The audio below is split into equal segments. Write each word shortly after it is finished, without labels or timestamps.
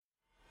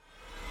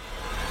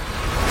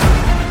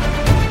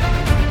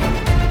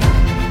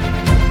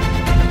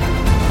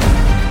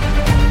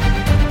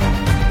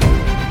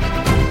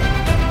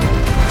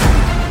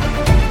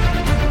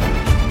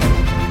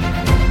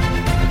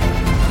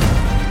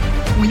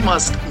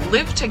must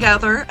live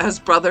together as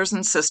brothers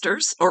and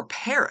sisters or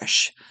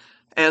perish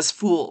as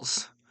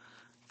fools.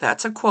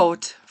 That's a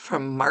quote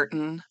from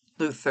Martin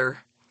Luther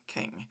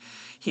King.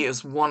 He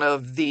is one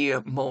of the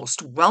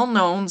most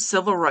well-known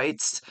civil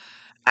rights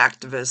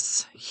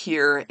activists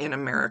here in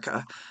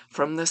America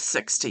from the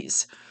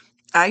 60s.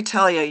 I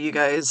tell you, you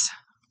guys,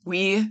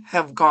 we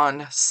have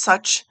gone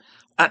such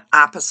an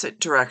opposite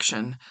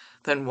direction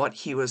than what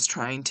he was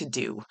trying to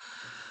do.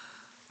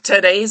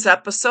 Today's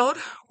episode,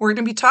 we're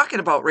going to be talking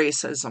about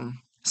racism.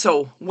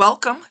 So,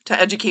 welcome to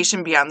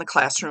Education Beyond the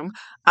Classroom.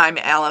 I'm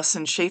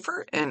Allison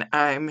Schaefer, and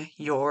I'm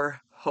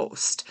your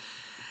host.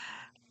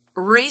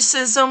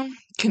 Racism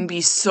can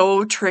be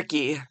so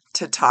tricky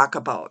to talk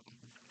about.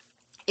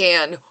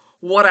 And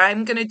what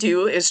I'm going to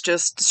do is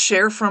just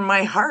share from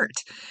my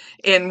heart.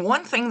 And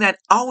one thing that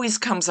always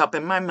comes up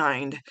in my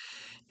mind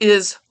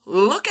is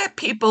look at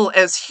people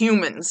as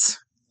humans.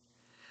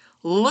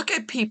 Look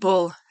at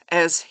people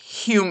as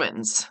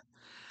humans.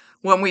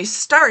 When we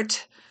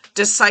start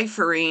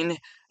deciphering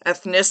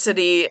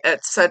ethnicity,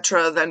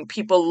 etc., then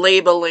people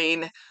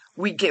labeling,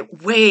 we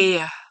get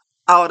way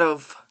out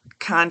of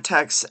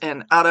context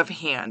and out of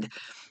hand.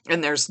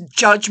 And there's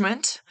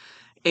judgment,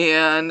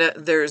 and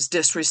there's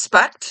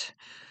disrespect,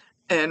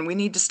 and we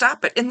need to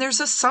stop it. And there's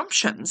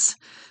assumptions.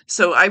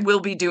 So I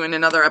will be doing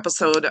another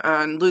episode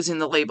on losing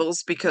the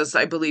labels because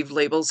I believe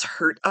labels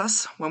hurt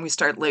us when we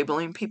start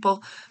labeling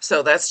people.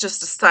 So that's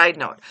just a side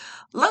note.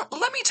 Let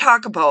me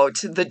talk about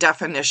the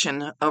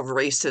definition of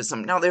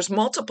racism. Now, there's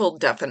multiple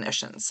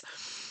definitions.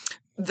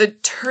 The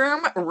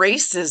term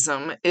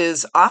racism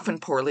is often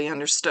poorly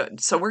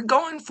understood. So we're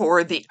going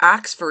for the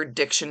Oxford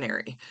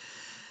Dictionary.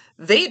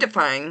 They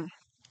define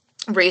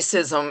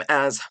racism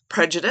as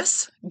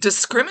prejudice,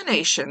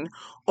 discrimination,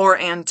 or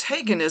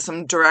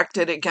antagonism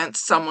directed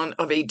against someone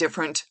of a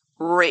different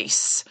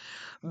race,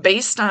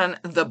 based on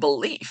the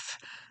belief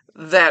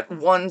that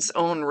one's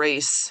own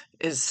race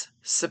is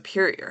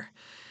superior.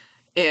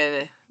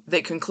 And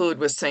they conclude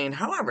with saying,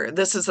 however,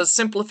 this is a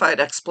simplified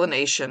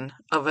explanation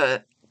of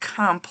a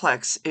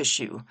complex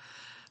issue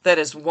that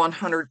is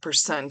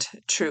 100%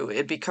 true.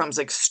 It becomes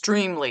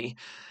extremely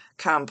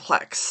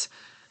complex,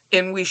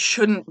 and we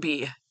shouldn't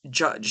be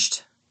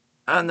judged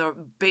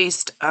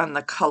based on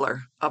the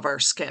color of our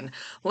skin.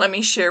 Let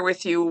me share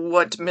with you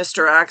what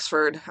Mr.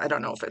 Oxford, I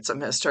don't know if it's a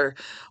Mr.,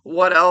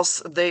 what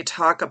else they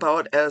talk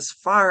about as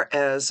far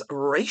as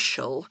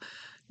racial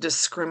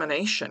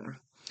discrimination.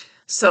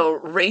 So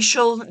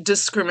racial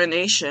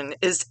discrimination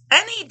is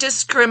any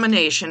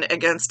discrimination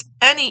against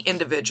any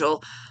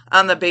individual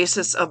on the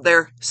basis of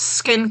their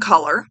skin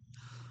color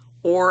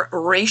or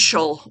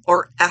racial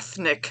or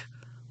ethnic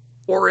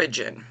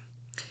origin.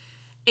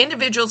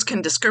 Individuals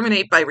can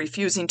discriminate by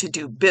refusing to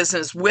do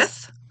business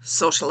with,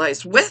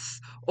 socialize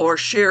with, or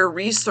share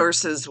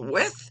resources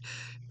with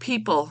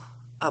people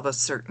of a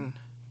certain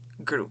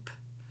group.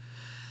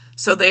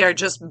 So they are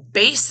just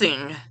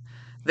basing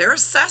their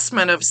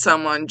assessment of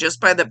someone just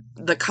by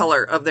the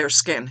color of their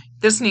skin.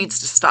 This needs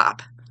to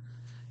stop.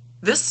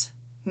 This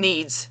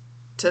needs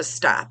to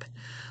stop.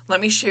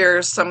 Let me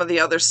share some of the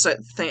other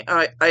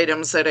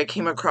items that I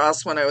came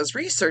across when I was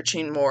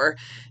researching more,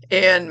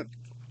 and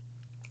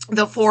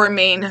the four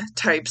main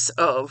types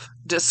of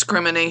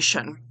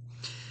discrimination.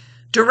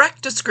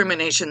 Direct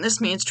discrimination.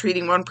 This means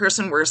treating one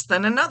person worse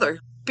than another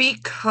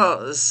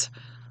because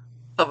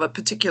of a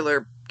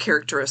particular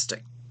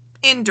characteristic.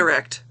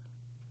 Indirect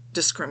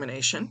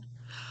discrimination.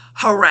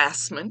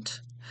 Harassment.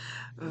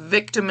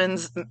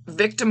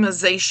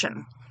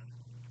 Victimization.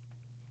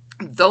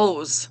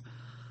 Those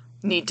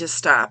need to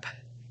stop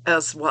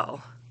as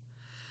well.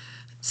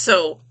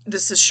 So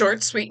this is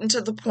short, sweet, and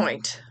to the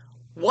point.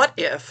 What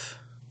if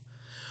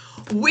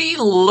we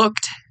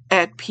looked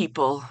at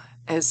people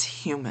as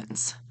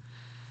humans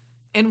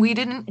and we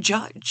didn't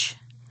judge?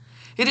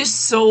 It is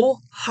so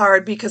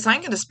hard because I'm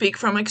going to speak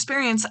from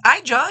experience.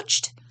 I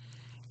judged,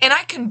 and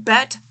I can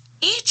bet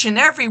each and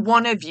every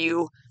one of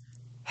you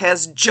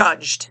has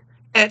judged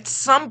at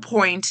some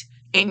point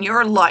in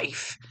your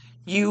life.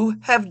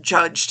 You have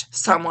judged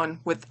someone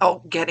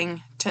without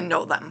getting to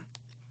know them.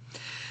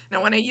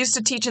 Now, when I used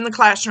to teach in the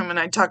classroom and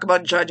I'd talk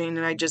about judging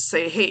and I'd just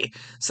say, hey,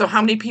 so how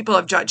many people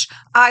have judged?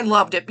 I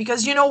loved it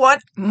because you know what?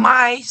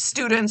 My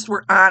students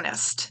were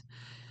honest.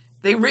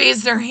 They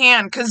raised their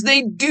hand because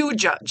they do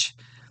judge.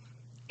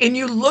 And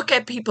you look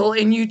at people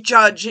and you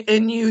judge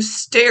and you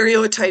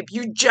stereotype,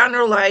 you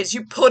generalize,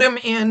 you put them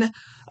in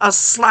a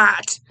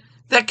slot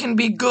that can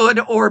be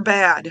good or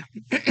bad.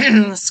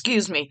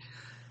 Excuse me.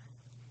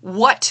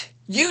 What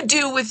you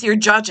do with your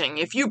judging,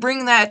 if you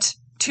bring that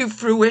to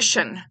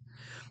fruition,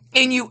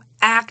 and you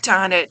act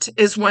on it,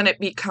 is when it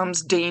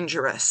becomes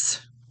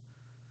dangerous.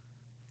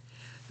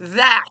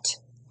 That,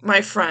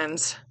 my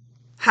friends,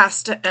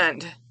 has to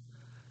end.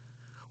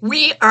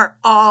 We are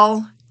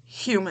all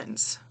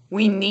humans.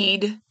 We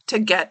need to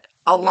get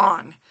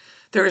along.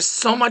 There is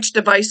so much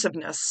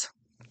divisiveness.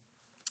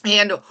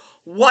 And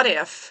what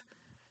if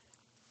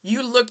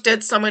you looked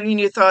at someone and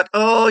you thought,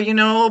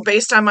 oh,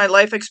 based on my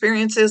life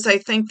experiences, I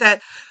think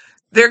that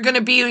they're going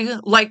to be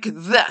like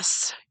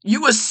this.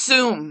 You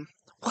assume.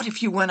 What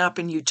if you went up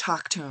and you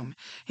talked to him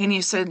and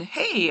you said,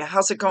 "Hey,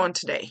 how's it going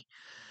today?"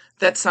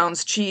 That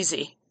sounds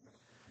cheesy.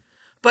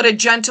 But a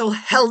gentle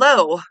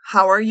 "Hello,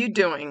 how are you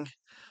doing?"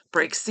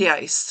 breaks the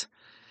ice.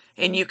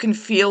 And you can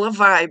feel a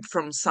vibe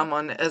from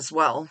someone as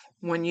well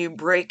when you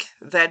break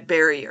that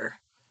barrier.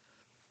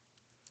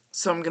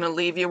 So I'm going to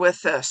leave you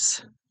with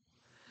this.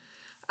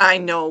 I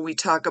know we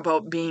talk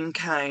about being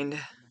kind.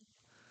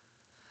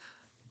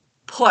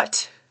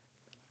 Put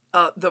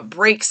the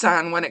brakes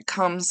on when it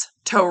comes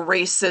to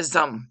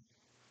racism.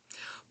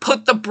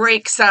 Put the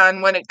brakes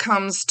on when it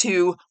comes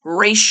to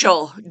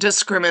racial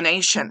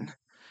discrimination.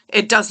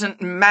 It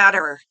doesn't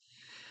matter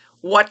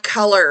what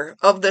color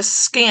of the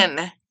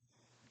skin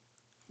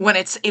when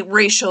it's a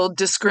racial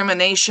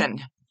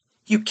discrimination.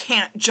 You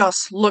can't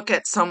just look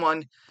at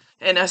someone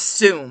and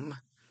assume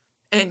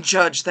and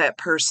judge that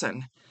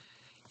person.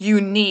 You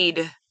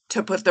need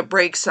to put the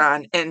brakes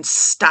on and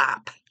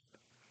stop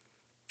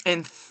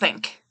and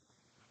think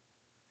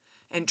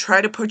and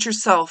try to put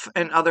yourself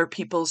in other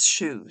people's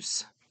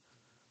shoes.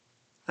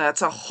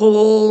 That's a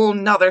whole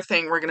nother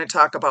thing we're going to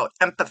talk about,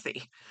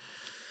 empathy.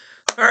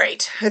 All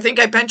right, I think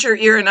I bent your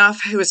ear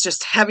enough. It was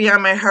just heavy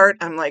on my heart.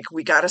 I'm like,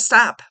 we got to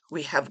stop.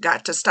 We have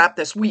got to stop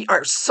this. We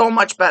are so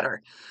much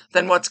better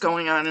than what's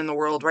going on in the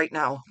world right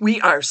now.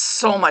 We are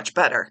so much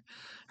better.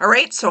 All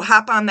right, so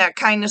hop on that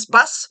kindness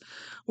bus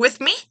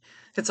with me.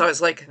 It's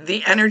always like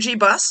the energy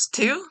bus,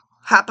 too.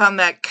 Hop on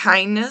that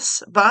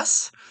kindness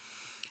bus.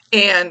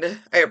 And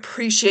I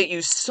appreciate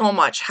you so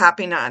much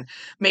hopping on.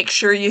 Make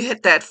sure you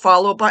hit that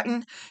follow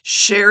button.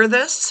 Share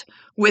this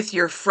with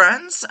your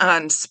friends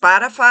on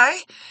Spotify.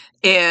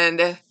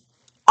 And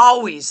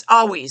always,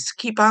 always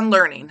keep on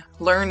learning.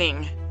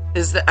 Learning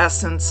is the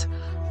essence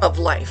of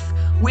life.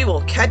 We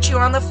will catch you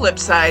on the flip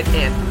side,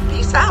 and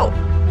peace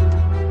out.